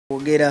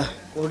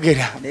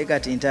Kwogera naye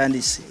kati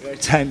ntandise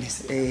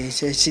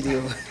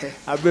kyekiriwo.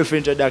 A brief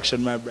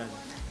introduction, my brother.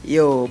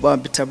 Yo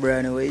bampita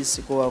Brian Weiyz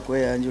ko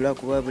wakweyanjula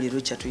kuba buli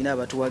lukya tulina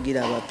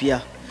abatuwagira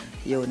abapya.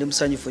 Yo ndi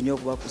musanyufu nnyo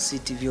okuba ku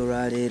CTV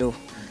olwaleero.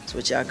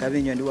 So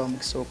kyakabi nnyo ndi wa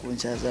mukisa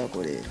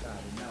okunkyazaako leero.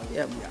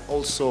 Yeah,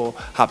 also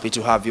happy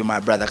to have you, my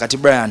brother. Kati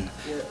Brian,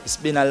 it's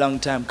been a long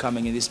time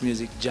coming in this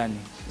music journey.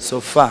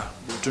 So far,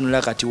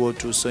 tunula kati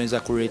wotu so inza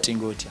ku rating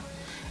otya.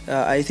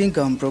 I think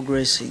I'm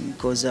progressing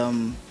because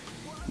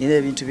nina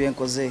ebintu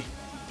byenkoze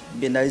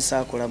bindali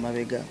sakola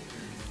mabega.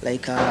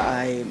 Like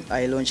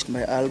I launched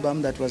my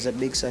album that was a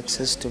big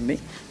success to me.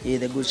 Yeah,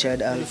 the Good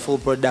Child album. Full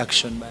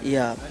production.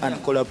 Yeah,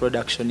 and color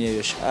production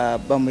here.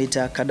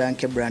 Bamuita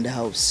Kadanke Brand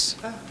House.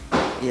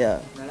 Yeah.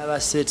 Nalaba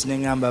set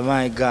nengamba,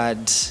 my God,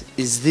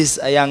 is this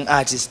a young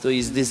artist or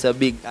is this a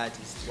big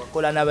artist?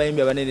 Wakola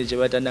nabayimbi abanene je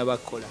batanda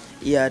bakola.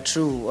 Yeah,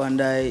 true,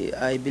 and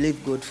I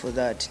believe God for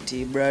that.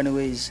 The Brian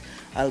Weiyz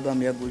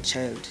album Your Good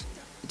Child.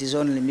 It is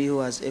only me who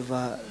has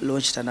ever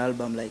launched an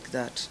album like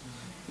that.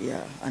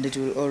 Yeah, and it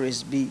will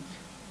always be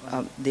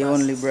the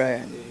only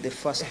Brian, the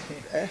first.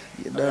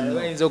 You don't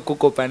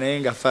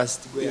know.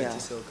 First.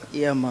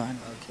 Yeah, man.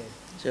 Okay.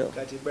 So,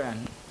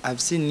 Brian, I've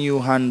seen you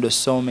handle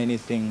so many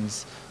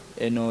things.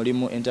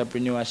 Limu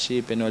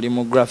entrepreneurship,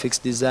 limu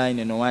graphics design,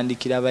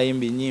 wandikira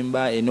abayimbi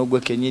nyimba, gwe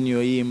kenyini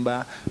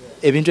oyimba.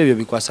 Ebintu ebyo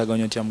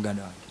bikwasaganya otya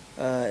muganda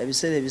wange?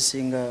 Ebiseera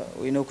ebisinga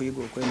olina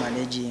okuyiga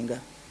okwemanaginga.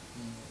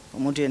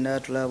 Omuntu yenna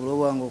atulabula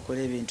obwanga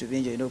okola ebintu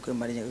bingi olina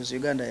okwemanaginga because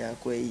Uganda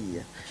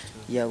yakweyiya.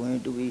 Yeah,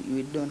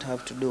 we don't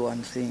have to do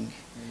one thing.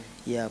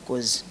 Yeah,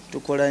 because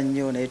tukola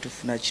nnyo naye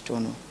tufuna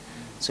kitono.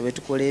 So bwe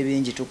tukola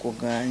ebingi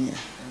tukuganya.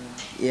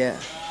 Yeah.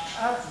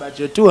 But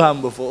you're too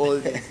humble for all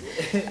this.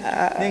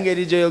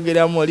 Nengeri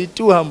joyogeramu oli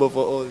too humble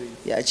for all this.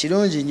 Yeah,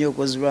 kirungi nnyo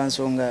because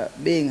lwansonga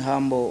being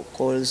humble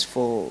calls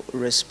for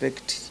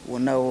respect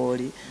wonna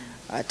woli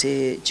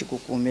ate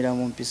kikukuumira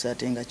mu mpisa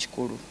ate nga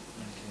kikulu.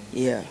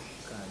 Yeah.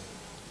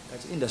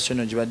 Kati industry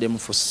no gibaddemu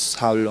for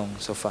how long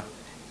so far?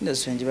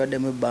 Industry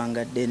gibaddemu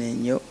ebbanga ddene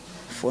nnyo.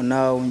 For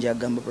now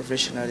njagamba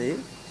professionally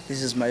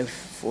this is my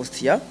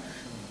 4th year.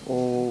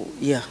 Oh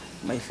yeah,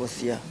 my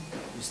 4th year.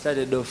 You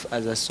started off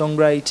as a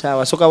songwriter.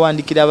 Wasoka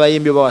wandikira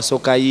abayimbi oba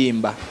wasoka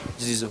yimba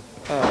zizo?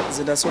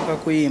 Zinasoka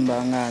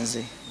kuyimba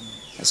nganze.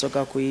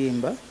 Nasoka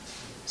kuyimba.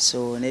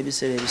 So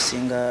n'ebiseera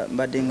ebisinga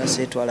mbadde nga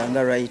seetwala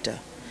nga writer.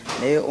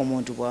 Naye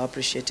omuntu bwa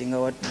appreciating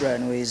what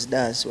Brian Weiyz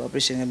does, wa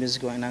appreciating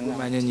music wananga.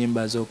 Manye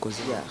nyimba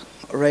zokoze. Yeah.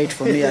 Write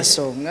for me a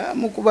song.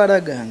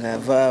 Mukubalaga nga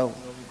avaawo.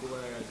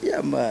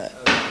 Yeah, man.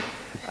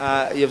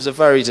 You have so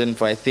far written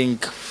for I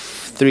think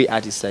 3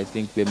 artists I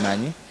think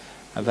bemanyi.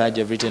 I've heard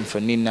you've written for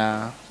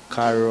Nina,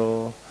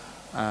 Caro,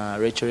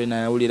 Rachel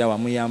na ulira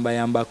wamuyamba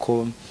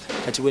yambako.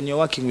 Kati when you're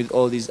working with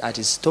all these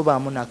artists, toba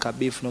amuna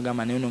kabifu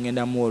nogamba nayo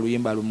ngenda mu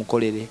oluyimba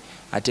lumukolere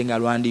ate nga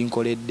lwandi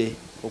nkoledde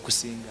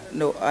okusinga.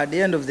 No, at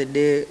the end of the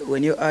day,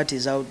 when your art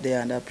is out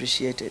there and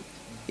appreciated,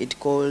 it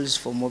calls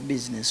for more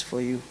business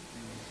for you.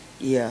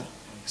 Yeah.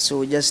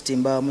 So just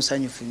timba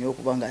musanyufu nnyo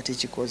okubanga ate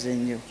kikoze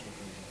nnyo.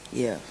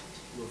 Yeah.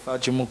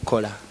 Fauci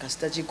mukola.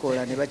 Kasita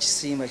kikola ne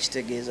bakisimba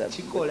kitegeeza.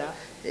 Kikola.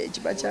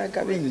 Kiba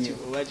kyakabi nnyo.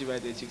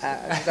 Wajibade kikola.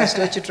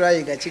 Kasita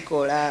kitryinga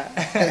kikola.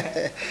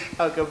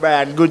 Okay,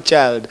 Brian, Good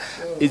Child.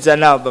 It's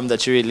an album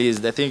that you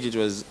released. I think it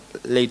was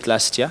late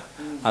last year.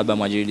 Album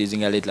was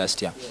releasing late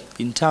last year.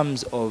 In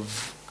terms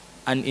of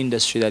an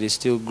industry that is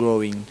still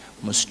growing,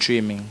 more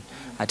streaming.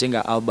 I think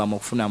an album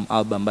okufuna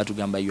album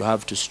batugamba you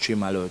have to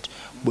stream a lot.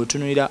 But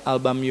tunuira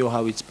album yo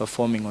how it's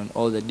performing on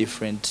all the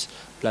different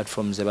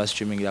platforms about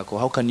streaming.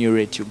 How can you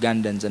rate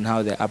Ugandans and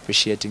how they're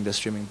appreciating the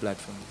streaming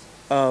platforms?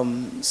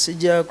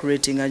 Sija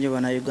creating anyo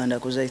na Uganda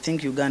because I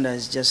think Uganda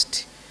is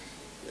just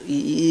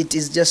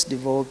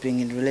developing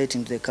in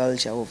relating to the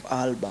culture of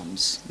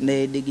albums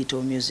ne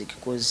digital music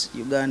because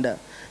Uganda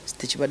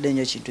stichibadde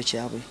nnyo kintu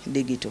kyabwe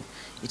digital.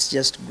 It's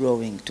just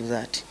growing to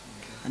that.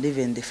 And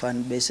even the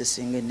fan base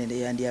singing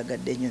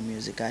yandiyagadde nnyo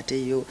music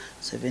ate yo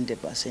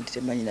 70%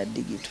 temanyi na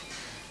digital.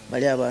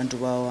 Bali abantu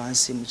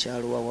bawansi mu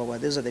kyalo wawa,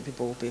 those are the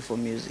people who pay for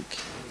music.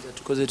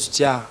 Tukoze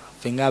tutya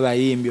fenga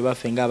abayimbi oba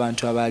fenga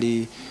abantu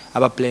abali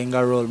playing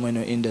a role in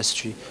the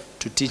industry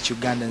to teach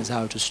Ugandans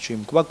how to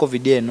stream. Kuba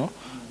COVID eno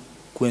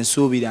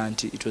kwensuubira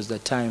nti it was the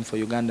time for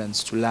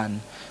Ugandans to learn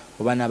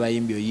oba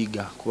n'abayimbi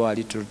oyiga kuba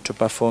wali to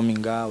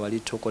performing wali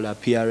tokola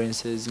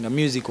appearances nga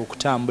music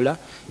okutambula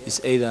is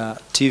either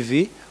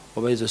TV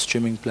oba is a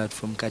streaming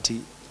platform.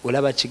 Kati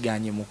olaba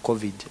kiganye mu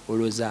COVID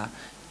oloza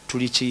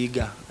tuli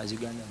kiyiga as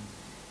Ugandans.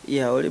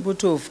 Yeah,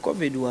 of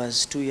COVID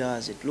was 2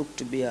 years. It looked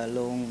to be a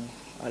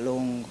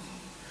long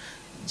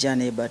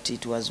journey, but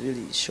it was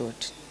really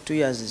short. 2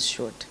 years is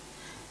short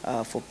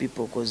for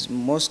people because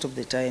most of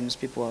the times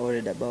people are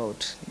worried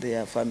about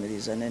their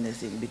families and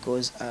anything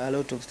because a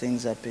lot of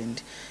things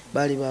happened.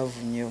 Bali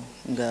bavunyo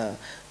nga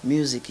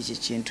music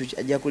kintu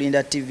ajja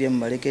kulinda TV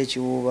mmaleka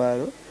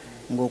ekiwubaalo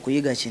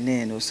ng'okuyiga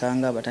kinene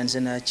osanga batandise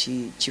na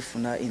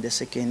kifuna in the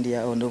second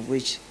year on of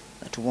which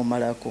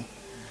atubomalako.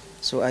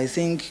 So I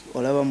think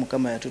olaba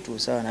mukama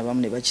yatutuusa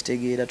nabamu ne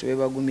bakitegeera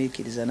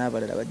tubebagumiikiriza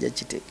n'abalala bajja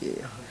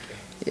kitegeera.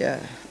 Yeah.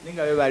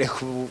 Ninga bebale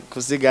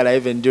kusigala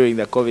even during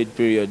the COVID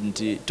period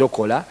nti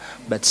tokola,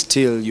 but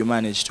still you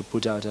managed to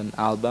put out an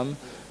album,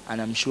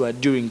 and I'm sure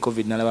during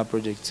COVID nalaba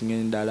projects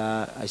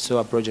ng'endala. I saw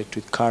a project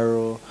with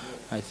Carol.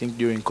 I think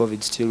during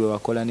COVID still we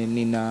wakola ne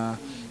Nina.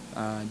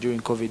 During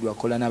COVID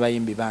wakola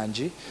n'abayimbi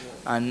bangi,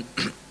 and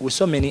with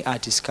so many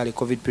artists kale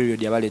COVID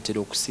period yabaletera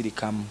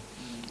okusirikamu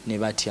ne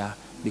batya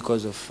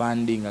because of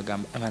funding.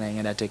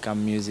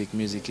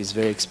 Music is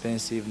very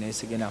expensive.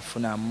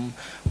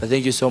 But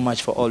thank you so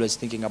much for always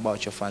thinking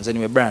about your fans.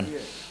 Anyway, Brian,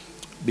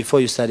 before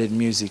you started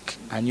music,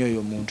 I knew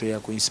your muntu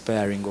yaku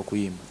inspiring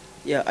okuyimba.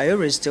 Yeah, I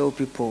always tell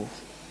people,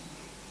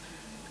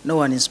 no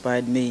one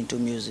inspired me into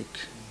music.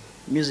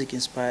 Music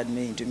inspired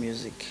me into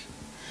music.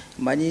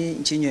 Manyi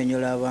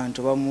nkinyonyola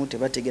abantu bamu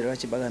tebategeera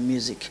lwaki baga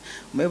music.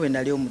 Mwewe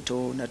nali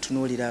omuto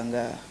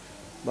natunuuliranga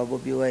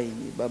Bobi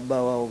Wine,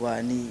 Baba wao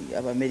bani,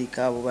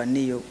 America abo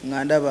baniyo,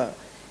 ngandaba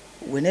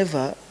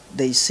whenever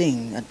they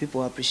sing and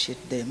people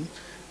appreciate them,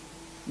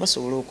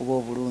 basobola okuba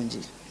obulungi,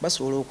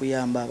 basobola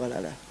okuyamba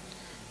abalala.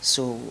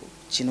 So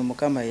kino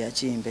mukama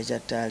yakimpe kya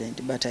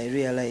talent, but I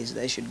realized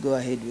I should go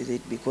ahead with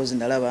it because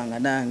ndalabanga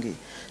nange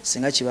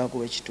singa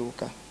kibakuba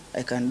ekituuka.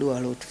 I can do a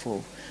lot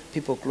for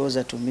people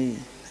closer to me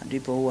and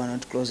people who are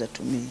not closer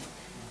to me.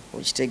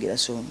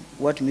 So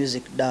what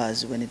music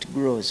does when it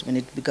grows, when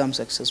it becomes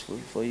successful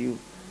for you,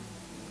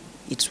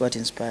 it's what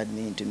inspired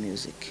me into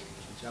music.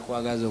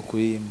 Chakwagaza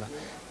okuyimba.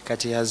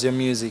 Kati has your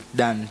music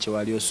done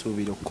kyewali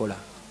osuubira okukola?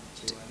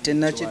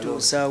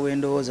 Tennakituusa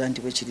wendowooza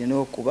nti bwe kirina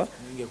okuba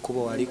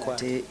ng'ekkubo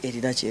walikwata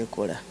erina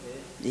kyekola.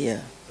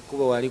 Yeah.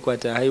 Ekkubo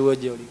walikwata haiwo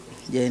gye oliko?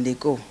 Gye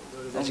ndiko.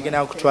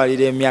 Kigenda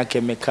kutwalira emyaka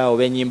emeka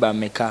oba ennyimba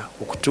mmeka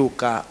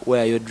okutuuka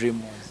where your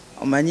dream was?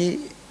 Omanyi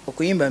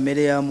okuyimba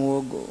mmere ya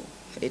muwogo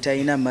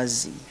etalina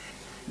mazzi,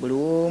 buli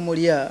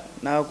w'omulya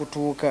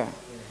n'akutuuka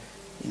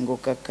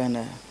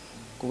ng'okkakkana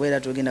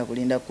kubeera togenda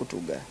kulinda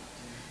kutuga.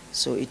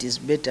 So it is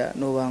better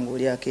n'oba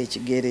ng'olyako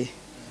ekigere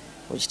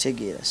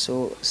okitegeera.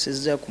 So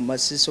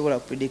sisobola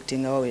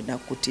predicting awo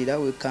enakutira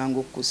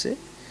wekangukkuse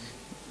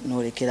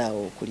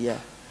n'olekeraawo okulya.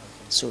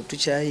 So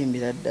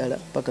tukyayimbira ddala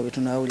paka bwe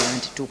tunaawulira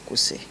nti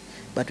tukkuse,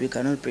 but we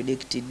cannot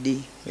predict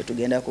ddi bwe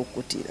tugenda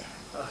kukkutira.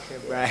 Okay,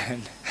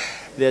 Brian.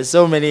 There's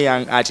so many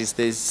young artists.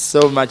 There's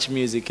so much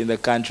music in the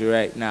country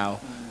right now.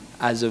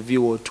 As of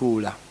you,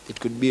 Otula, it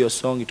could be your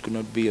song, it could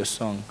not be your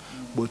song.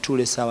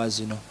 Botule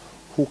Sawazino,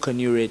 who can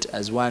you rate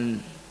as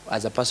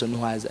a person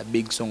who has a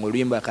big song?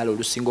 You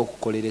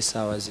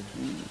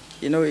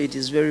know, it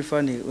is very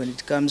funny when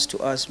it comes to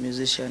us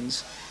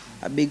musicians.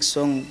 A big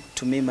song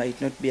to me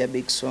might not be a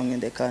big song in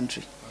the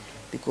country.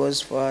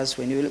 Because for us,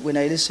 when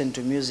I listen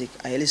to music,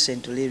 I listen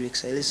to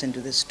lyrics, I listen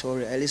to the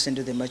story, I listen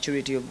to the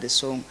maturity of the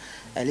song,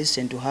 I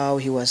listen to how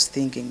he was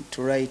thinking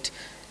to write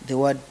the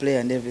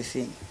wordplay and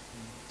everything.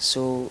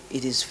 So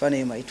it is funny,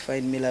 you might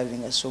find me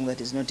loving a song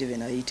that is not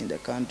even a hit in the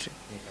country.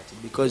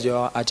 Because you're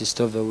our artist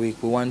of the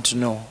week, we want to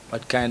know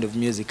what kind of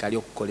music are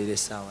you calling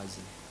Sawa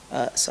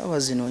Zino? Sawa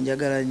Zino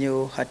njagala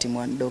nnyo Hati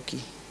Mwandoki.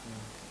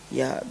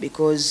 Yeah,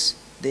 because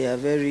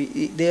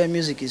their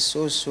music is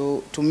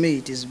so to me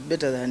it is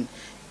better than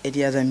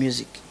any other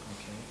music.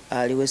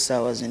 Aliwe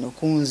Sawa Zino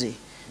kunze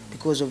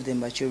because of the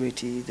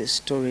maturity, the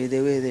story, the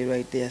way they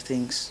write their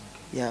things.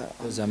 Yeah.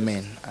 Those are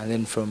men. And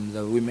then from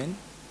the women,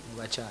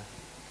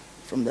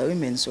 from the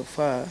women so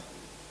far,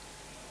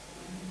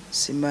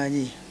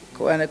 Simanyi.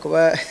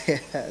 Kuba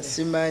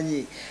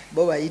Simanyi.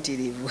 Boba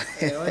itirivu.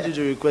 I want you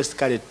to request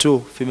two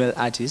female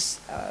artists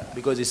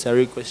because it's a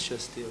request show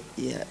still.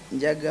 Yeah.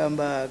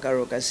 Njagamba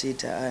Karo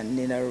Kasita and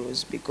Nina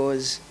Rose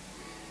because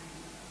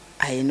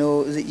I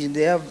know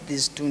they have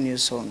these two new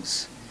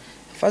songs.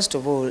 First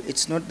of all,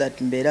 it's not that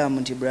Mbera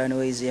Munti Brian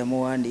Weiyz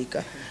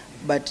yamuwandika,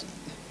 but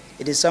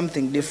it is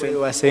something different.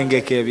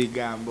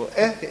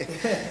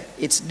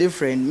 It's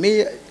different.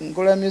 Me,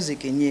 nkola music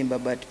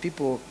enyimba, but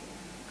people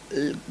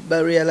by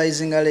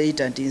realizing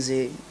later nti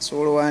nze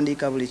solo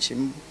wandika buli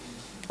kimu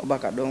oba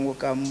kadongo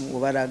kamu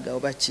obaraga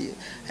oba ki,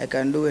 I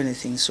can do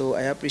anything. So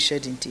I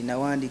appreciate nti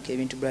nawandika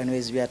ebintu Brian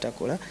Weiyz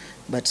byatakola,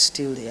 but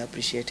still they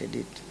appreciated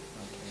it.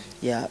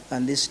 Yeah,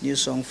 and this new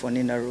song for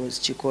Nina Rose,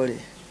 Chikole.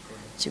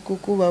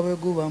 Chikukuba bwe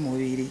guba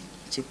mubiri.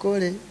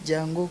 Chikole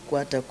jangu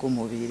kwata ku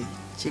mubiri.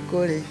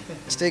 Chikole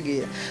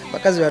kitegeera.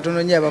 Bakazi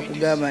batono nnyo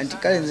abakugamba nti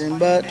kale nze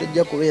mba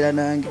tojja kubeera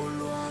nange.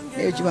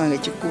 Naye kibange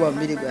kikuba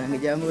mubiri gwange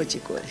jangu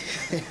chikole.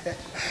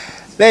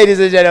 Ladies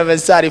and gentlemen,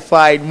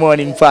 certified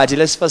morning party.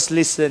 Let's first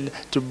listen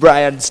to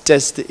Brian's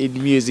test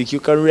in music. You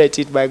can rate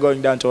it by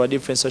going down to our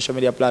different social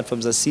media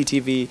platforms at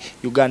CTV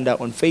Uganda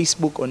on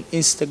Facebook, on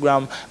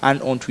Instagram,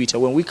 and on Twitter.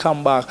 When we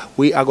come back,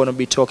 we are going to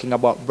be talking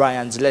about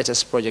Brian's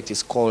latest project.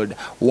 It's called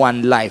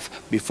One Life.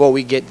 Before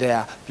we get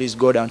there, please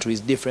go down to his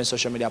different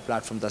social media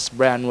platforms. That's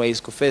Brian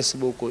Weiyz,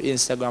 Facebook,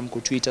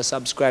 Instagram, Twitter.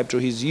 Subscribe to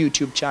his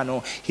YouTube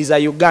channel. He's a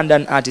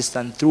Ugandan artist,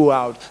 and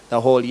throughout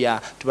the whole year,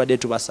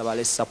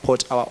 let's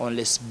support our own.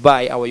 Let's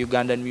buy our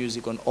Ugandan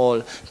music on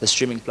all the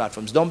streaming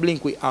platforms. Don't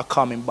blink, we are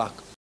coming back.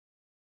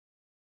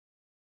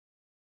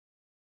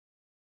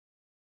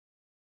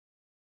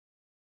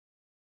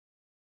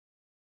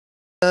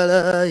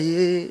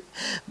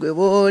 gwe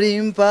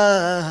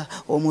bwolimpa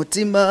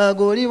omutima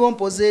goli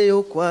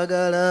bompozeeyo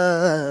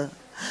kwagala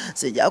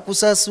sijja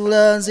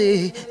kusasula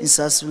nze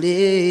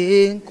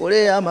nsasule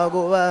nkole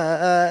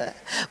amagoba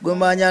gwe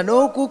manya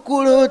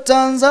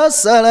n'okukulota nza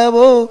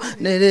salabo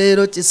ne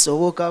leero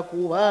kisoboka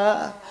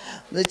kuba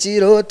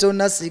ekirooto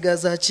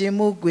nasigaza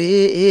kimu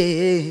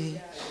gwe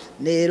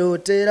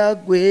neerotera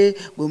gwe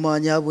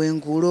gumanya bwe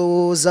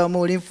nkulowooza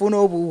muli nfuna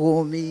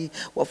obuwoomi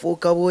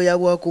wafuuka bwoya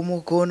bwa ku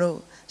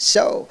mukono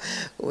sho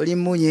oli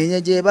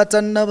munyenye gye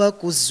batannaba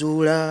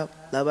kuzuula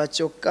laba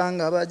kyokka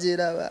nga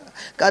bagiraba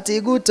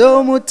kati gute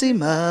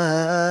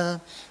omutima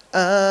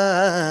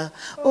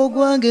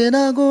ogwange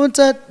nago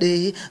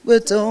ntadde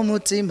gwete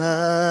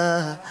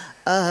omutima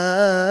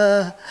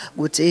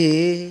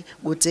gute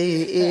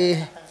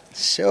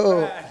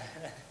sho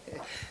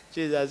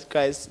Jesus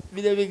Christ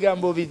bile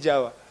bigambo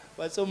bijawa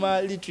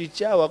wasoma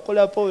literature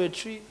wakola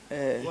poetry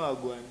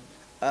wagwan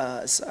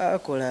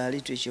saakola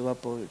literature wa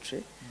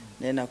poetry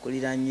naye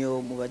nakulira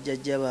nnyo mu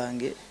bajjajja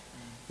bange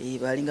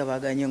balinga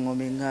baganye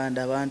engoma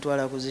eŋŋanda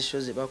bantwala ku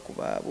zisho ze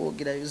bakuba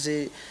boogera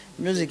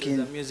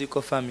music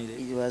family.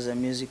 It was a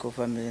musical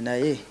family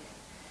naye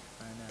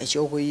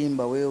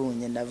ekyokuyimba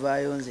weewunye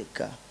navaayo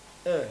nzekka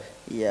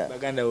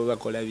baganda bo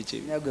bakola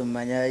biki nagwe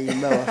mmanya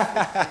ayimba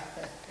waffe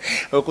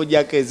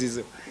okujjako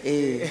ezizo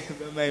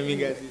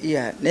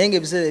naye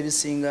ng'ebiseera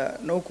ebisinga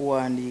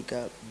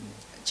n'okuwandiika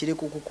kiri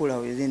kukukula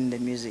within the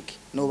music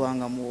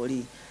n'obanga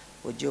mwoli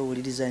ojja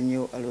owuliriza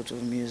nnyo a lot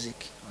of music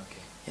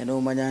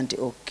n'omanya nti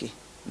okay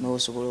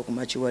n'osobola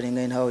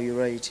okumakiwalinga in how you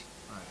write.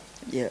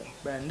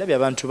 ndabye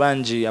abantu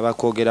bangi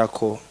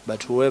abakwogerako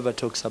but whoever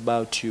talks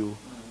about you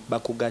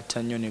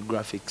bakugatta nnyo ne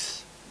graphics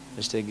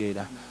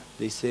ekitegeera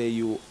they say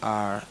you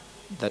are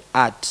the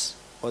art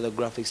or the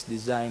graphics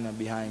designer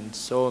behind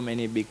so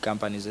many big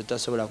companies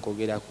etasobola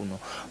kwogera kuno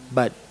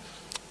but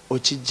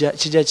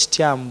kijja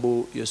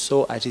kityambu you're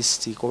so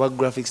artistic oba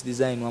graphics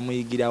design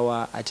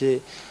wamuyigirawa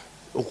ate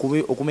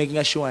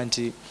okumakinga sure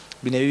nti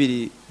bino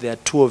bibiri there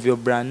are two of your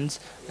brands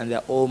and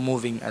they're all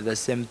moving at the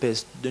same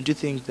pace. Don't you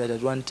think that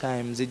at one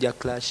time zijja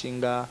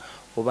clashinga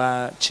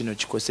oba kino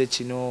kikose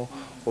kino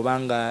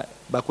obanga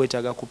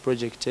bakwetaga ku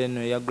project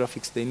eno ya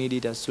graphics they need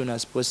it as soon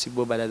as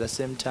possible but at the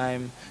same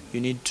time you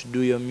need to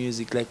do your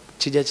music like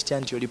kijja kitya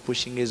nti oli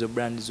pushing ezo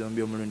brand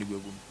zombi omulundi gwe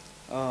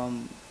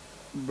gumu?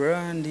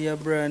 Brand ya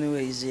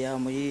Weiyz ya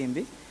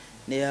muyimbi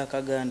neya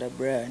Kaganda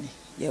brand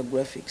ya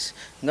graphics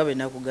nga bwe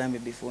nakugambye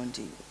before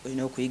nti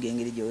olina okuyiga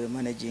engeri gye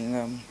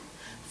weemanaging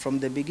from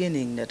the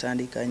beginning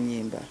natandika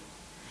nnyimba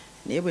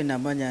naye bwe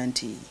namanya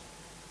nti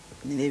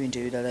nina ebintu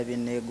ebirala bye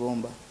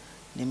neegomba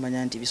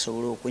nemanya nti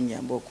bisobola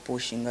okunnyamba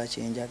okupushinga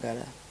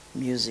kyenjagala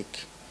music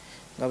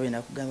nga bwe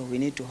nakugambye we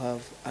need to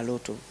have a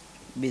lot of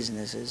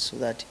businesses so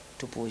that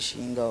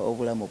tupushinga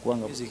obulamu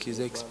okubanga music is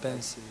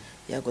expensive.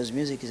 Because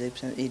music is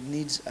expensive, it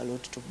needs a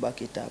lot to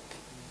back it up.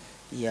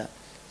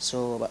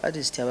 So ba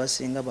artist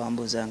abasinga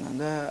bambuzanga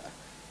nga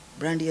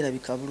brand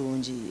erabika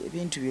bulungi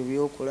ebintu byo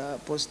byokola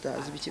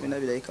posters biki bina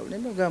birabika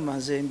bulungi bagamba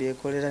nze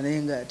mbyekolera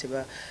naye nga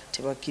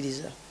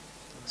tebakkiriza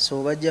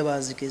so bajja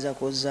bazikiriza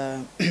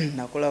koza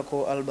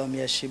nakolako album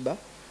ya Shiba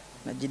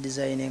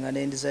nagidesigninga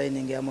ne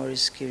designing ya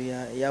Maurice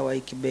Kiria ya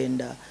Waiki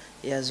Benda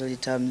ya Zoli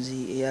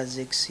Tamzi ya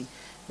Zexi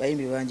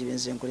bayimbi bangi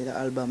benze nkolera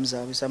album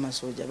zaabwe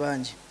samasoja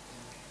bangi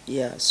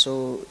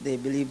so they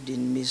believed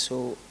in me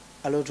so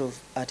a lot of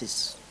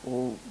artists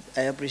who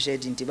I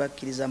appreciate in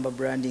bakkiriza mba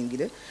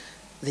branding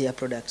their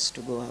products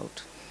to go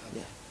out.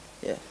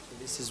 So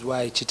this is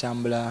why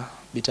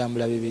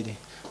bitambula bibiri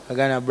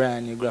Kagana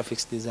brand new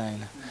graphics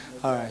designer.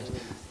 All right,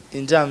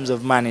 in terms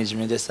of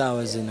management the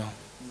hours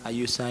are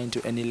you signed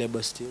to any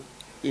label still?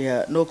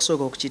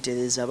 N'okusooka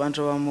okukitereeza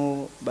abantu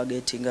abamu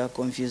bagetinga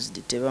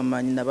confused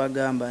tebamanyi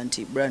nabagamba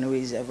nti Brand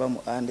Weiyz ava mu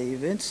under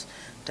events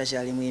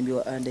takyali muyimbi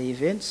wa under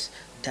events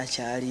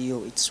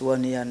takyaliyo it's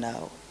 1 year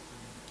now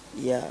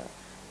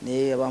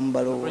naye abamu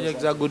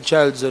projects are good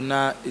child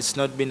zonna it's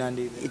not been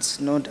under events. It's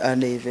not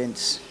under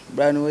events.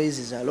 Brand Weiyz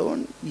is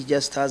alone, he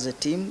just has a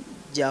team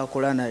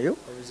gy'akola nayo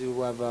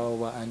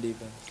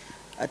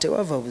ate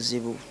wava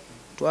buzibu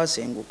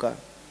twasenguka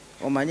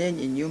omanye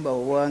ennyumba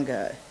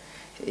obwanga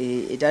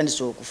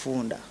etandise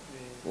okufunda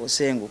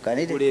osenguka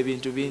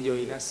ebintu bingi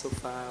olina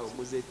sofa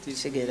oguze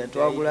tegera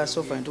twagula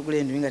sofa netugula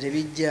ebintu nga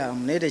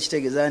tebijjaamu naye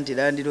tekitegeeza nti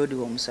landlord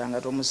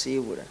omusanga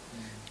tomusiibula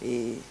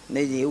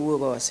naye ewe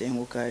oba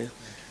wasengukayo.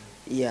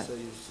 So you're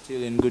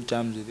still in good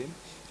terms with him?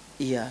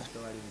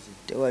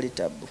 Tewali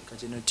tabu.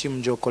 Kati no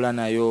team jokola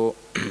nayo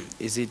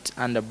is it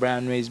under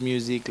Brian Weiyz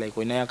music like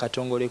when ya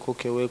katongoleko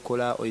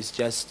kewekola or it's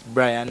just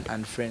Brian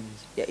and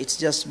friends? It's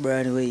just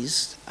Brian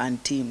Weiyz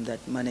and team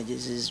that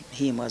manages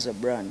him as a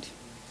brand.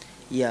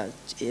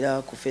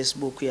 Era ku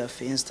Facebook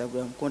yaffe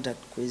Instagram contact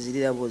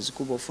kwezirira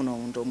bozikuba ofuna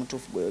omuntu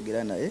omutuufu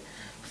gweyogera naye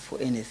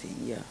for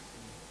anything.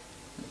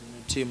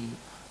 Team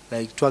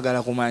like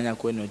twagala kumanya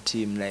kweno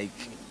team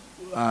like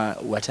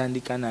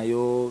watandika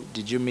nayo?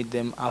 Did you meet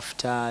them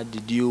after?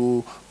 Did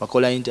you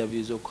wakola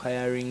interviews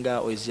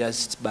okuhiringa, or is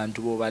just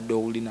bantu bobadde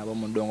owuli nabo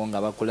mu ddongo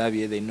nga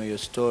bakulabye, they know your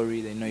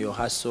story, they know your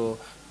hustle,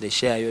 they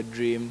share your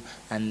dream,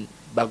 and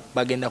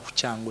bagenda ku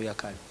kyangu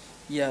yakale?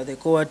 Yeah, the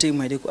core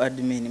team eri ku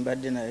admin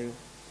mbadde nayo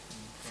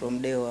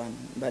from day one,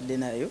 mbadde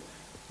nayo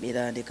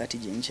era ndi kati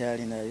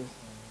gyenkyali nayo.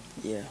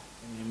 Yeah,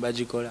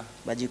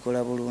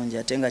 bagikola bulungi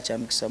ate nga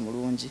kyamukisa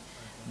mulungi.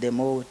 The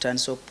more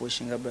turns up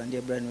pushing a brand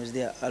was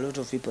there, a lot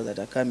of people that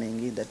are coming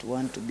in that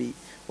want to be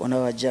on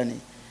our journey.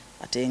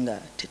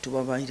 Atenga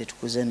tetubamanyi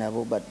tetukuze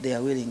nabo, but they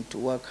are willing to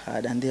work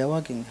hard and they are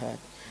working hard.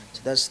 So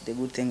that's the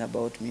good thing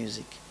about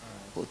music.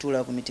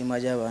 Otula ku mitima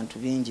gy'abantu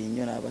bingi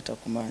nnyo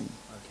n'abatakumanyi.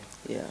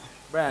 Yeah.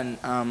 Brian,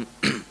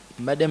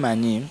 mbadde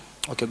manyi,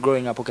 okay,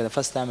 growing up, okay, the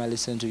first time I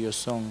listened to your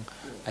song,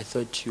 I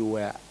thought you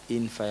were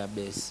in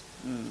Firebase.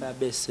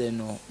 Firebase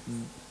no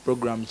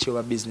program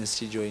chiwa business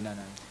chijoina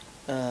nani?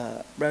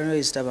 Brian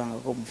Weiyz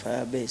tabangako mu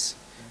Firebase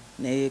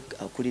naye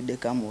akulidde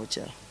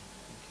Kamwokya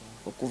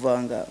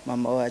okuva nga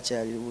mama we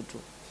akyali lubuto,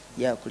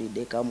 ye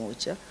akulidde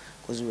Kamwokya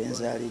kozi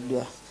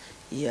wenzaaliddwa.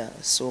 Yeah,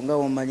 so nga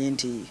womanyi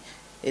nti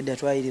edda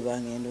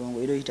twayiribanga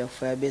endongo era oyita ku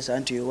Firebase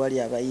anti yo wali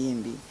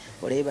abayimbi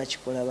olaye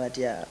bakikola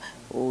batya,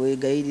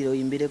 owegayirira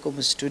oyimbireko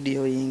mu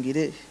studio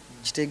oyingire,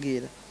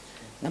 kitegeera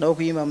nga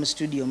n'okuyimba mu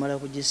studio mala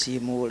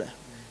kugisiimuula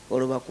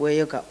olwo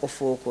bakuweeyo ka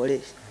ofa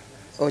okole,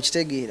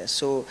 okitegeera.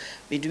 So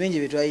bintu bingi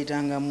bye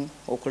twayitangamu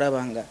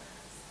okulaba nga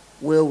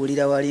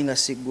weewulira wali nga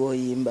si gwe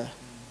oyimba.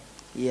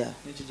 Yeah.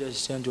 Nikijja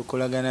kitya nti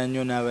okolagana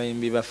nnyo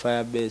n'abayimbi ba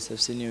Firebase?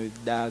 I've seen you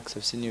with Dax,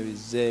 I've seen you with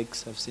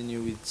Zex, I've seen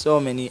you with so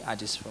many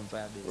artists from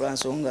Firebase.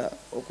 Lwansonga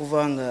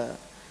okuva nga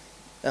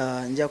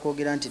nja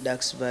kwogera nti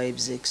Dax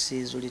Vibes, Zex,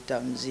 Zulita,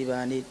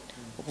 Mzibani,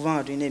 okuva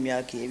nga tulina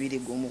emyaka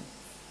 2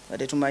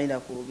 ate tumalira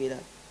kwogera,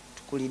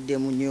 tukulidde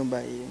mu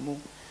nnyumba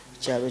emu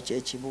kyalo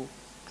kyekibu,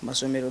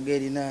 amasomero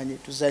g'erinaanye,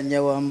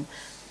 tuzannya wamu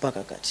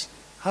paka kati.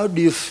 How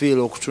do you feel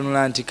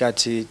okutunula nti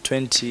kati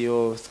 20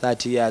 or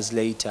 30 years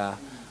later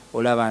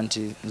olaba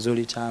nti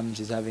Zulita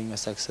is having a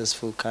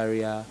successful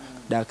career,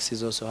 Dax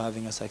is also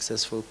having a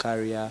successful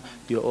career,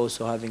 you're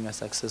also having a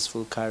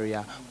successful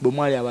career?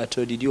 Bumwali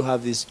abato, did you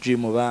have this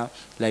dream of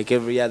like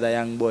every other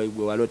young boy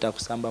gwe walota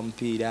kusamba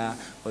mpira,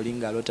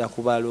 olinga alota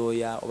kuba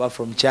lawyer, oba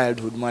from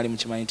childhood mwali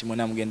mukimanyi nti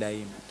mwena mugenda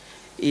yimba?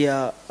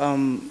 Yeah,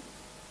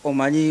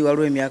 omanyi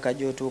waliwo emyaka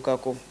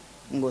gy'otuukako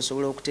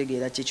ng'osobola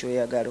okutegeera ki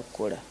ky'oyagala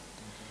okukola,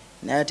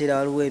 naye ate era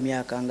waliwo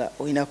emyaka nga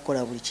olina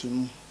kukola buli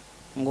kimu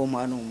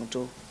ng'omwana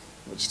omuto,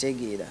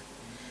 okitegeera.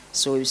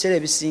 So ebiseera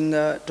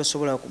ebisinga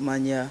tosobola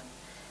kumanya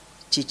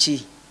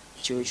kiki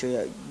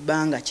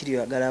ky'oyagala kiri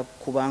oyagala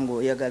kubanga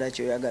oyagala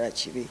ky'oyagala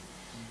kibi,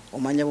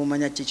 omanya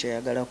bumanya ki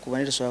ky'oyagala kuba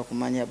naye tosobola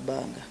kumanya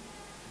bbanga,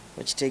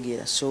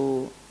 okitegeera.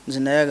 So nze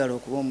nayagala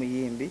okuba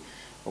omuyimbi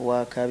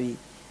owakabi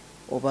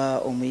oba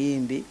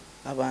omuyimbi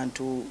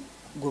abantu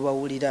gwe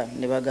bawulira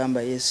ne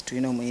bagamba yes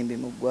tulina omuyimbi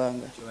mu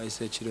ggwanga.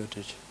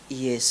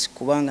 Yes,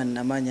 kubanga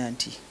namanya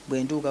nti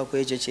bwe ntuuka ku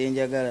ekyo kye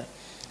njagala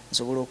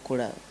nsobola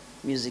okukola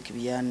music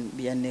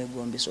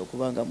byanneegombesa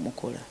okubanga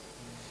mukola.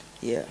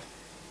 Yeah.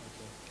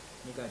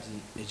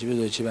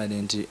 Ekibuzo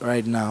kibadde nti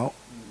right now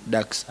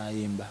Dax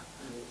ayimba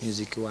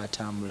music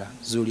watambula,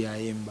 Zuli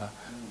ayimba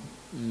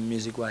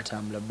music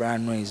watambula,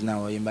 Brian Weiyz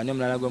now ayimba, ne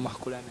mulala gwe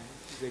mwakula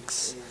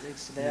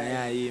naye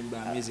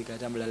ayimba music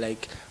atambula.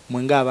 Like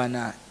mwenga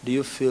abana, do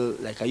you feel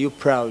like, are you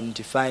proud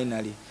nti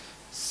finally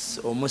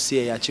omusi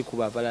ye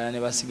yakikuba abalala ne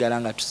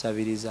basigala nga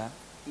tusabiriza?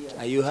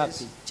 Are you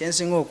happy?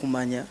 Kyensinga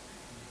okumanya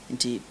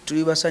nti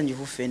tuli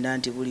basanyufu ffenna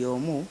nti buli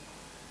omu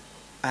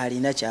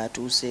alina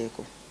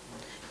kyatuuseeko,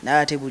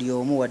 naye ate buli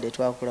omu wadde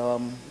twakula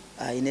wamu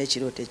alina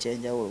ekirooto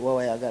ekyenjawulo wa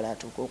wayagala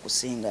atuuka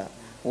okusinga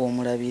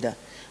w'omulabira,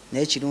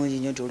 naye kirungi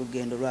nnyo nti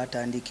olugendo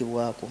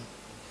lwatandikibwako.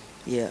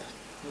 Yeah.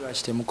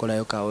 Lwaki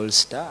temukolayo ka all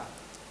star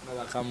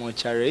nga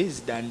bakamwocha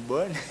raised and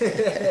born?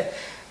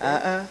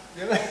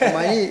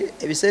 Omanyi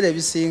ebiseera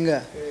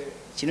ebisinga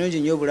kirungi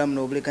nnyo obulamu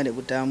n'obuleka ne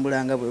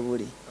butambula nga bwe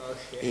buli.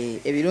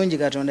 Ebirungi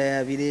Katonda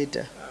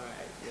yabireeta.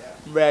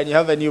 Brian, you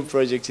have a new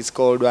project, it's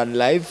called One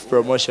Life,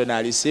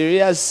 promotionally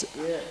serious.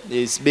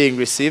 It's being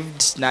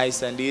received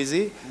nice and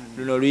easy.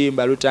 Luno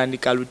luyimba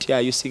lutandika lutya?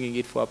 Are you singing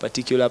it for a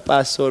particular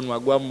person?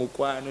 Wagwa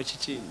mukwano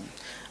kiki?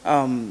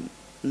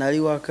 Nali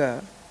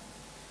waka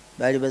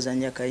bali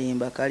bazanya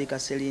kayimba kali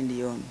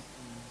kaselindi ono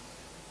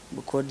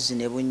bukodzi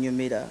ne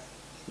bunyumira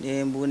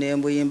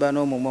nembuyimba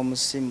n'omumwa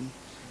musimu,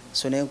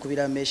 so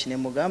nenkubira meshi ne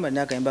mugamba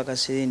nakayimba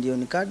kaselindi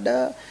ono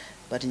kadda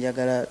but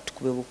njagala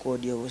tukube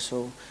bukodi obwo,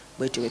 so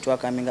bwetu bwe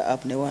coming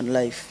up ne One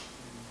Life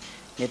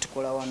ne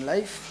tukola One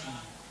Life.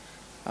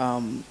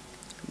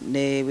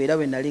 Ne bwera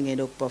bwe nali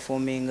ngenda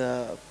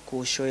okuperforminga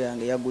ku show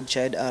yange ya Good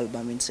Child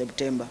album in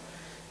September,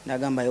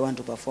 nagamba I want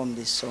to perform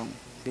this song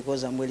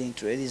because I'm willing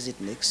to release it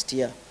next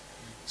year.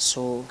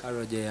 So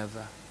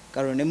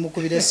Carol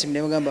nemukubira esimu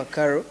nemugamba,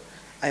 Carol,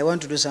 I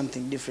want to do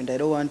something different. I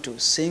don't want to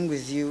sing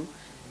with you,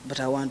 but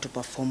I want to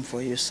perform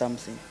for you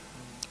something.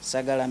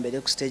 Sagala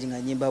mbere ku stage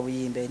nga nyimba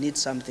buyimba, I need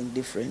something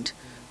different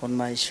on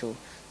my show.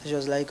 So she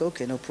was like,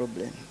 okay, no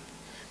problem.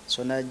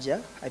 so najja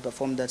I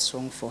performed that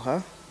song for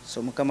her.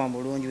 So mukama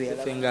mulungi we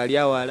ffe ng'ali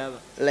awo alaba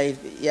live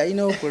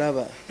yalina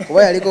okulaba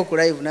kuba yaliko ku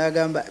live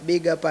n'agamba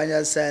big up on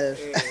yourself.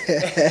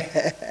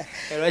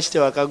 lwaki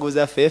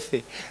tewakaguza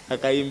fefe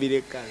akayimbira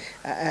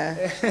ekkala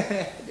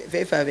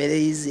fefe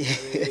abeere easy.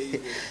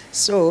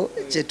 So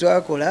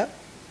kyetwakola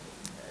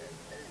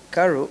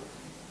Carol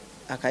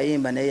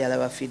akayimba naye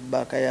yalaba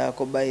feedback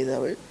yaako by the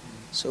way.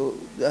 So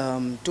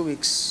 2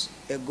 weeks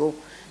ago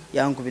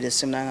yankubira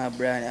essimu nanga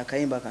Brian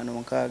akayimba kano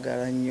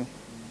nkaagala nnyo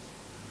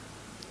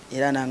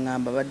era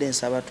nangamba badde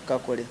nsaba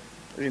tukakole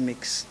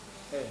remix.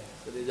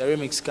 So there's a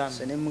remix coming.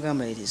 So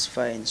nemugamba it is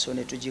fine. So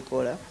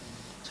netugikola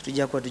so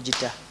tujja kuba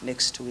tugita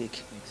next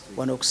week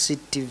wano ku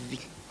CTV.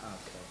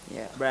 Okay.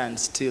 Yeah. Brian,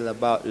 still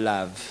about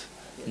love.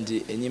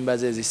 Ndi enyimba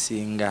ze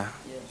zisinga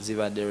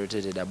zibadde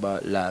rotated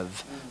about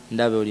love.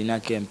 Ndabe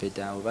olinako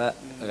empeta oba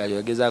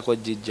galyogezaako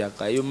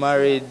jijjako. Are you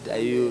married? Are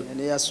you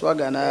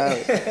yaswaga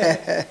naawe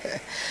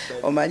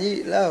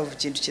omanyi love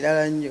kintu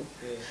kirala nnyo.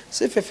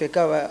 Si ffe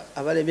ffeka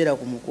abalebera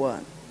ku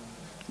mukwano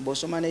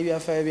bw'osoma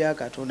n'ebyafaayo bya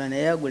Katonda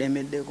naye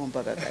agulemeddeko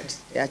mpaka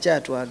kati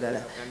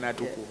akyatwagala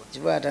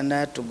kiba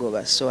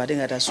atanaatugoba so ate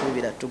nga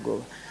tasuubira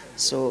tugoba.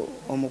 So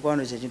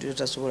omukwano kye kintu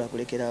totasobola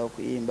kulekeraawo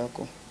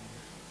kuyimbako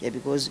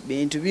because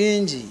bintu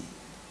bingi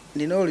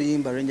nina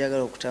oluyimba lwe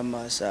njagala okuta mu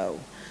maaso awo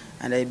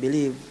and I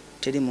believe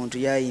teri muntu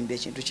yayimbye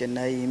ekintu kye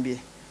nayimbye.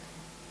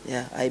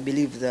 Yeah, I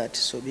believe that.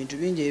 So bintu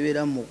bingi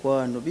ebibeera mu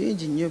mukwano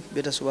bingi nnyo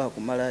betasobola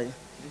kumalayo.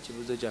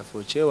 ekibuzo kyaffe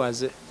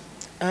okyewaze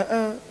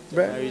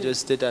marital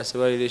status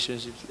oba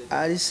relationship status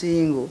ali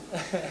single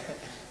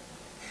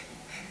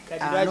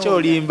kati lwaki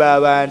olimba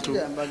abantu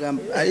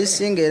ali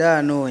single era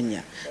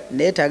anoonya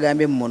naye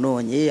tagambye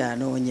mumunoonye ye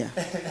anoonya.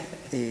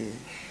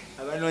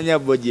 abanoonya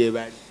bo gye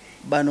bali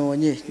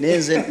banoonye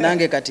naye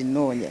nange kati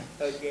nnoonya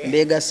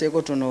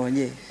mbeegaseeko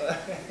tunoonye.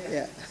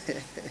 Yeah.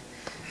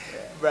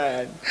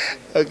 Brian,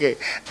 okay.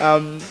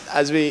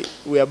 As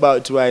we're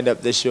about to wind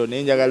up the show,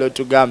 Ninjagalo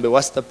Tugambe,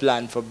 what's the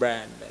plan for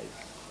Brian? Like,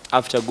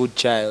 after Good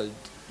Child,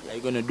 are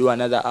you going to do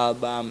another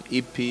album,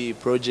 EP,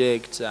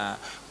 project,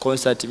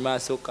 concert,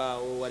 Masoka,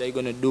 or what are you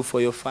going to do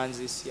for your fans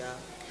this year?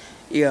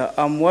 Yeah,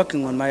 I'm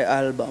working on my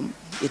album.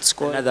 It's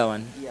called another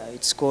one. Yeah,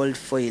 it's called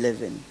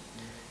 411.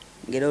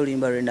 Ngera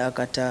olimba renda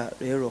kata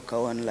Roka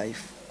One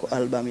Life.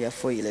 Album ya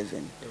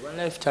 411. One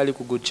Life tali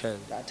ku Good Child.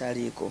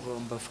 Ataliko.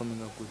 Performing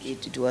a good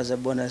child. It was a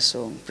bonus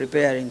song.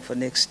 Preparing for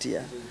next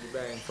year.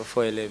 Preparing for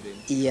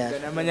 411. Yeah.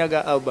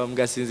 Ganamanyaga album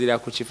gasinzira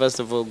kuchi. First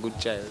of all, Good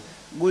Child.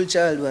 Good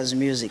Child was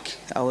music.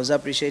 I was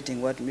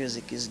appreciating what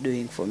music is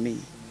doing for me.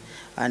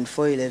 And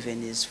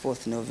 411 is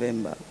 4th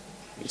November.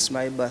 It's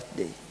my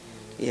birthday.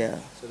 Yeah.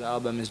 So the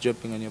album is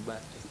dropping on your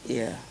birthday.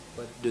 Yeah.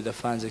 What do the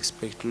fans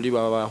expect? To leave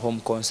our home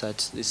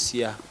concert this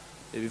year?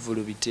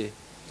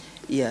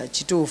 Yeah,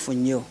 kituufu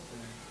nnyo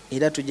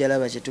era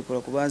tujalaba kyetukola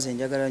kubanze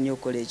njagala nnyo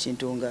okukola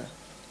ekintu nga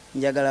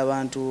njagala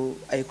abantu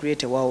I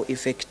create a wow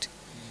effect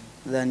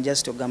than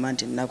just ogamba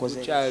nti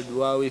nakoze child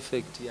wow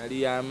effect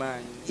yali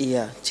yamaanyi.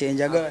 Yeah,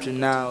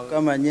 kyenjagala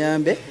kama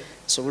nyambe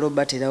sobola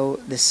obatirawo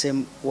the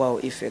same wow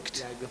effect.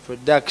 Like the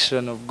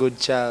production of Good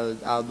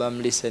Child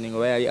album listening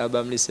or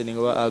album listening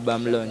or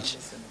album launch.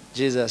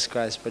 Jesus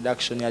Christ,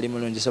 production yali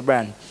mulungi. So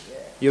Brian,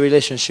 your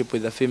relationship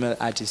with the female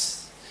artists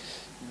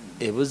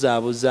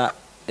ebuzaabuza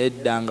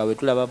eddanga bwe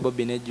tulaba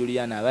Bobby ne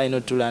Juliana abalina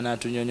otulana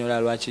atunyonyola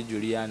lwaki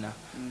Juliana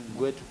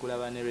gwe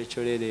tukulaba ne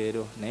Rachel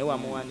leero naye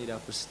wamuwanira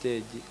ku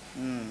stage.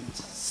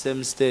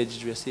 Same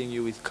stage we are seeing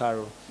you with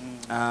Carol.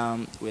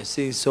 We are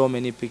seeing so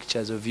many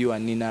pictures of you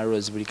and Nina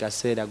Rose buli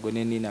kaseera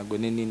gone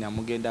Nina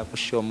mugenda ku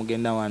show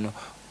mugenda wano.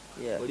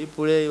 Oli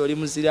pule oli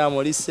muziraamu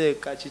oli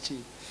seeka kiki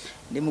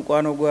ndi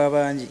mukwano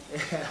gw'abangi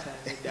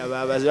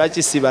ababazi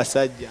lwaki si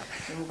basajja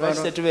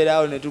lwaki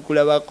tubeerawo ne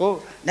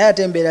tukulabako naye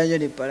ate mbeera nnyo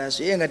ne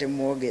Palaso ye nga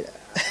temwogera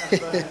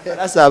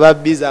Palaso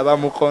ababbizi aba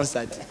mu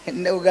concert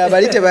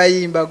bali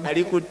tebayimba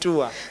ali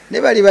kutuwa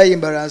ne bali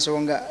bayimba lwa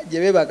nsonga gye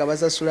beebaka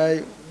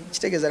basasulayo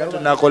kitegeeza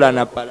tunakola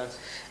na Palaso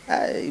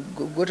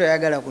gwe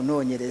toyagala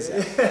kunoonyereza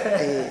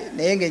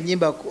naye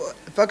ng'ennyimba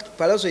in fact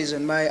Palaso is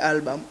on my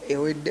album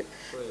ewedde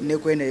ne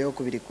kweno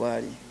ey'okubiri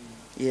kwali.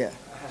 Yeah.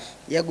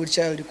 Yeah, Good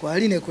Child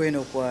kwali ne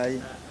kweno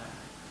kwali.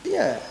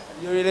 Yeah.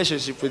 Your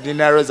relationship with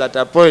Nina Rose at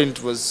a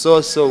point was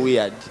so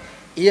weird.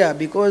 Yeah,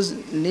 because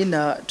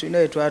Nina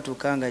tulina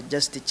twatuukanga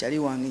just chali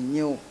wange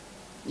nnyo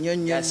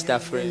just a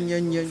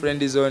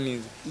friend is on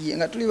his. Yeah,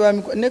 nga tuli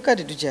bami ne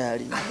kati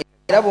tukyali.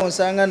 Era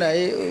bonsanga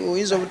naye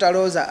oyinza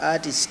obutalooza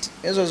artist.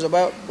 Ezo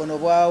zoba bono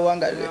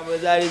bwawanga.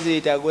 Zali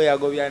ziyita gwe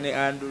yagobya ne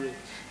Andre.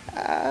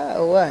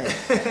 Why?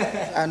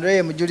 Andre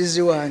ye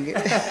mujulizi wange.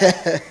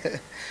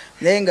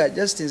 Nenga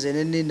just nze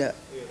ne Nina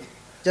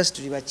just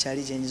tuli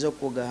bakyali kyenyiza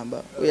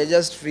okugamba. We are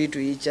just free to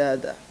each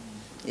other.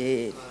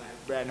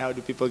 Brian, how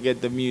do people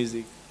get the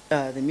music?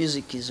 The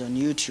music is on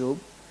YouTube.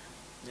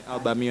 The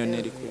album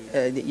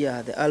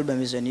yeah, the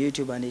album is on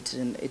YouTube and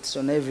it's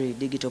on every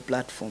digital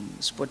platform.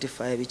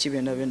 Spotify,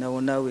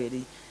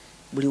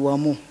 buli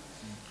wamu.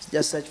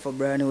 Just search for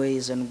Brian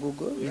Weiyz on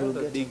Google. We have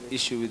a big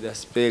issue with the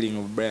spelling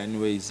of Brian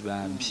Weiyz,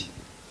 Bambi.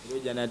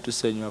 Ujana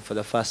tusonyiwa for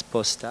the first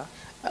poster.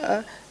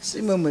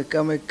 Simwe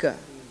mweka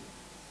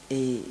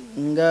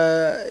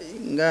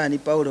nga ni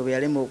Paulo bwe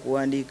yalema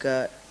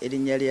okuwandiika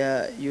erinnya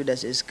lya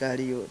Judas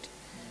Iscariot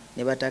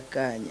ne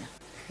batakkaanya.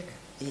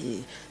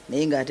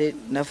 Naye ng'ate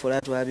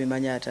naffe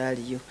twabimanya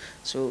ataaliyo,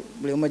 so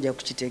buli omu ajja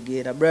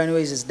kukitegeera. Brian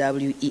Weiyz is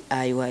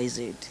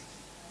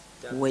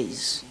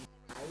Weiyz.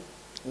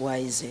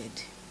 Weiyz.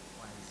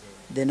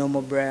 The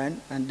normal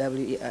Brian and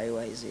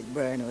Weiyz.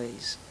 Brian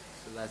Weiyz.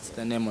 So that's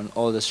the name on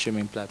all the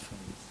streaming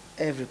platforms.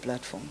 Every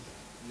platform.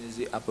 Is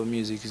it Apple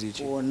Music? Is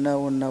it?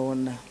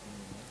 Wonna.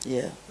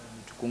 Yeah.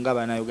 Tukunga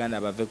bana Uganda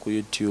bave ku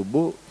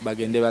YouTube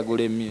bagende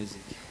bagule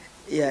music.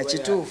 Yeah,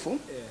 kituufu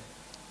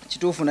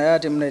naye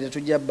ate muna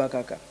tetujja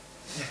bakaka.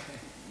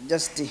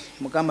 Just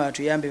mukama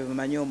atuyambe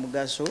bamanye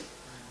omugaso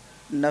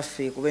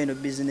naffe kuba eno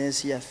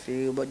business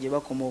yaffe gye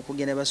bakoma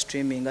okugenda ba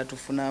streaming nga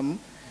tufunamu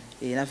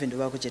naffe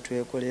ntubaako kye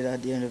twekolera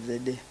at the end of the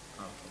day.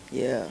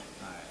 Yeah.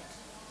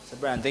 So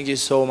Brian, thank you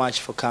so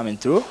much for coming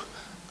through.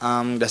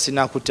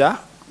 Dasinakuta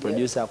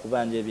producer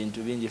akubanja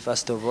ebintu bingi.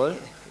 First of all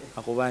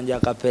akubanja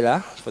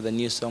acapella for the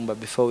new song, but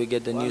before we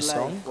get the new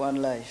song,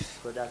 One Life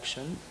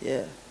production,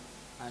 yeah,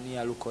 ani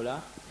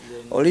alukola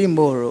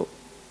Olimboro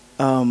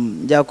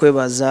nja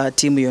kwebaza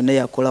timu yonna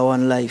yakola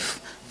One Life.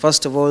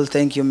 First of all,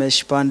 thank you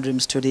Mesh Pan Dream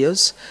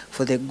Studios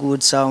for the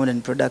good sound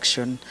and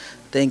production.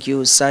 Thank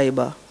you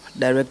Director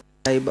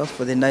Cyber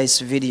for the nice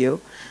video,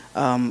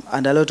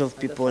 and a lot of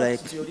people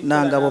like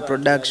Nangabo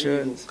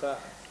Productions.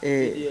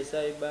 Video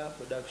Cyber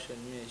production,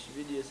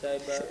 Video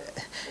Cyber.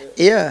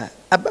 Yeah,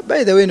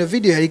 by the way, no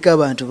video yaliko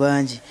abantu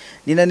bangi.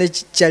 Nina ne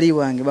chali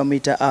wange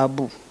bamuyita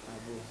Abu.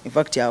 In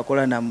fact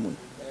yakola nammwe.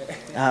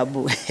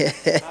 Abu.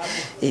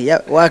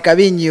 Yeah,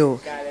 wakabinyo.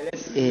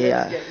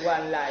 Yeah.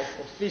 One Life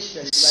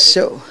officially.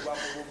 So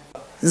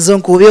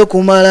zonkubye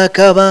kumala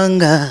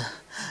kabanga.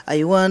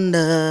 I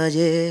wonder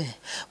yeah.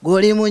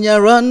 Goli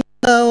munyarwanda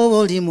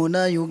oli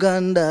muna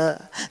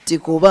Uganda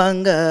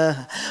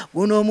tikubanga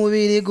guno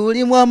mubiri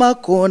gulimu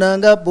amakona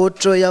nga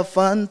botro ya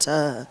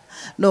Fanta.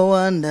 No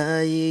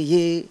wonder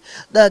yeah.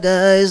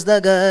 The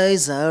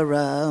guys are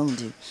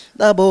around.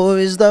 The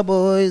boys are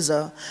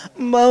bonna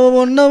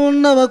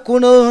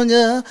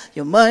bakunonya.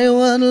 You're my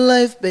one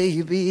life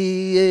baby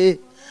yeah.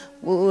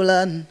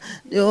 Wulan,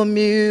 your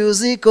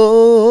music,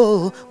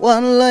 oh,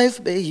 One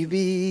Life,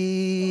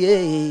 baby,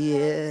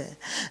 yeah.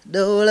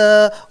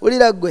 Dola,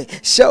 uliragwe,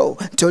 show,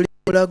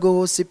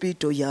 tolirago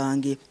sipito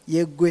yange,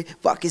 yegwe,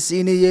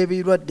 vakisini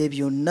yebirwadde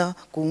byonna,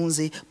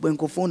 kunzi,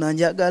 bwenkufuna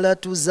njagala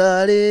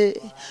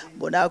tuzale,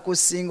 bona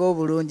kusinga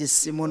obulungi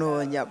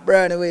simunoonya.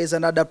 Brian Weiyz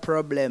another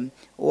problem.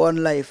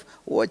 One Life,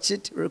 watch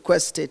it,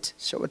 request it,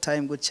 show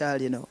time, good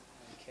child, you know.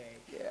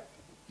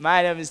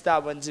 My name is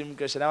Taban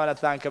Timkesh, and I want to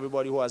thank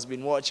everybody who has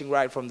been watching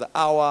right from the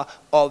hour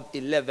of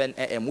 11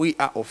 a.m. We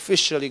are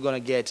officially going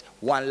to get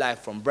One Life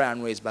from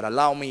Brian Weiyz, but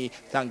allow me to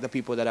thank the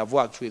people that I've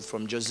worked with,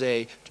 from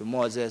Jose to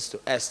Moses to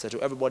Esther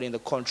to everybody in the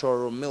control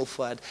room,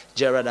 Milford,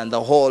 Jared, and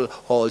the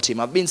whole team.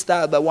 I've been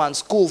styled by One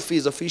School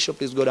Fees Official.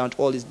 Please go down to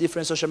all these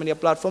different social media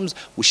platforms.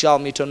 We shall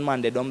meet on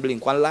Monday. Don't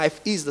blink. One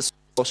Life is the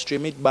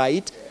stream it, buy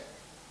it.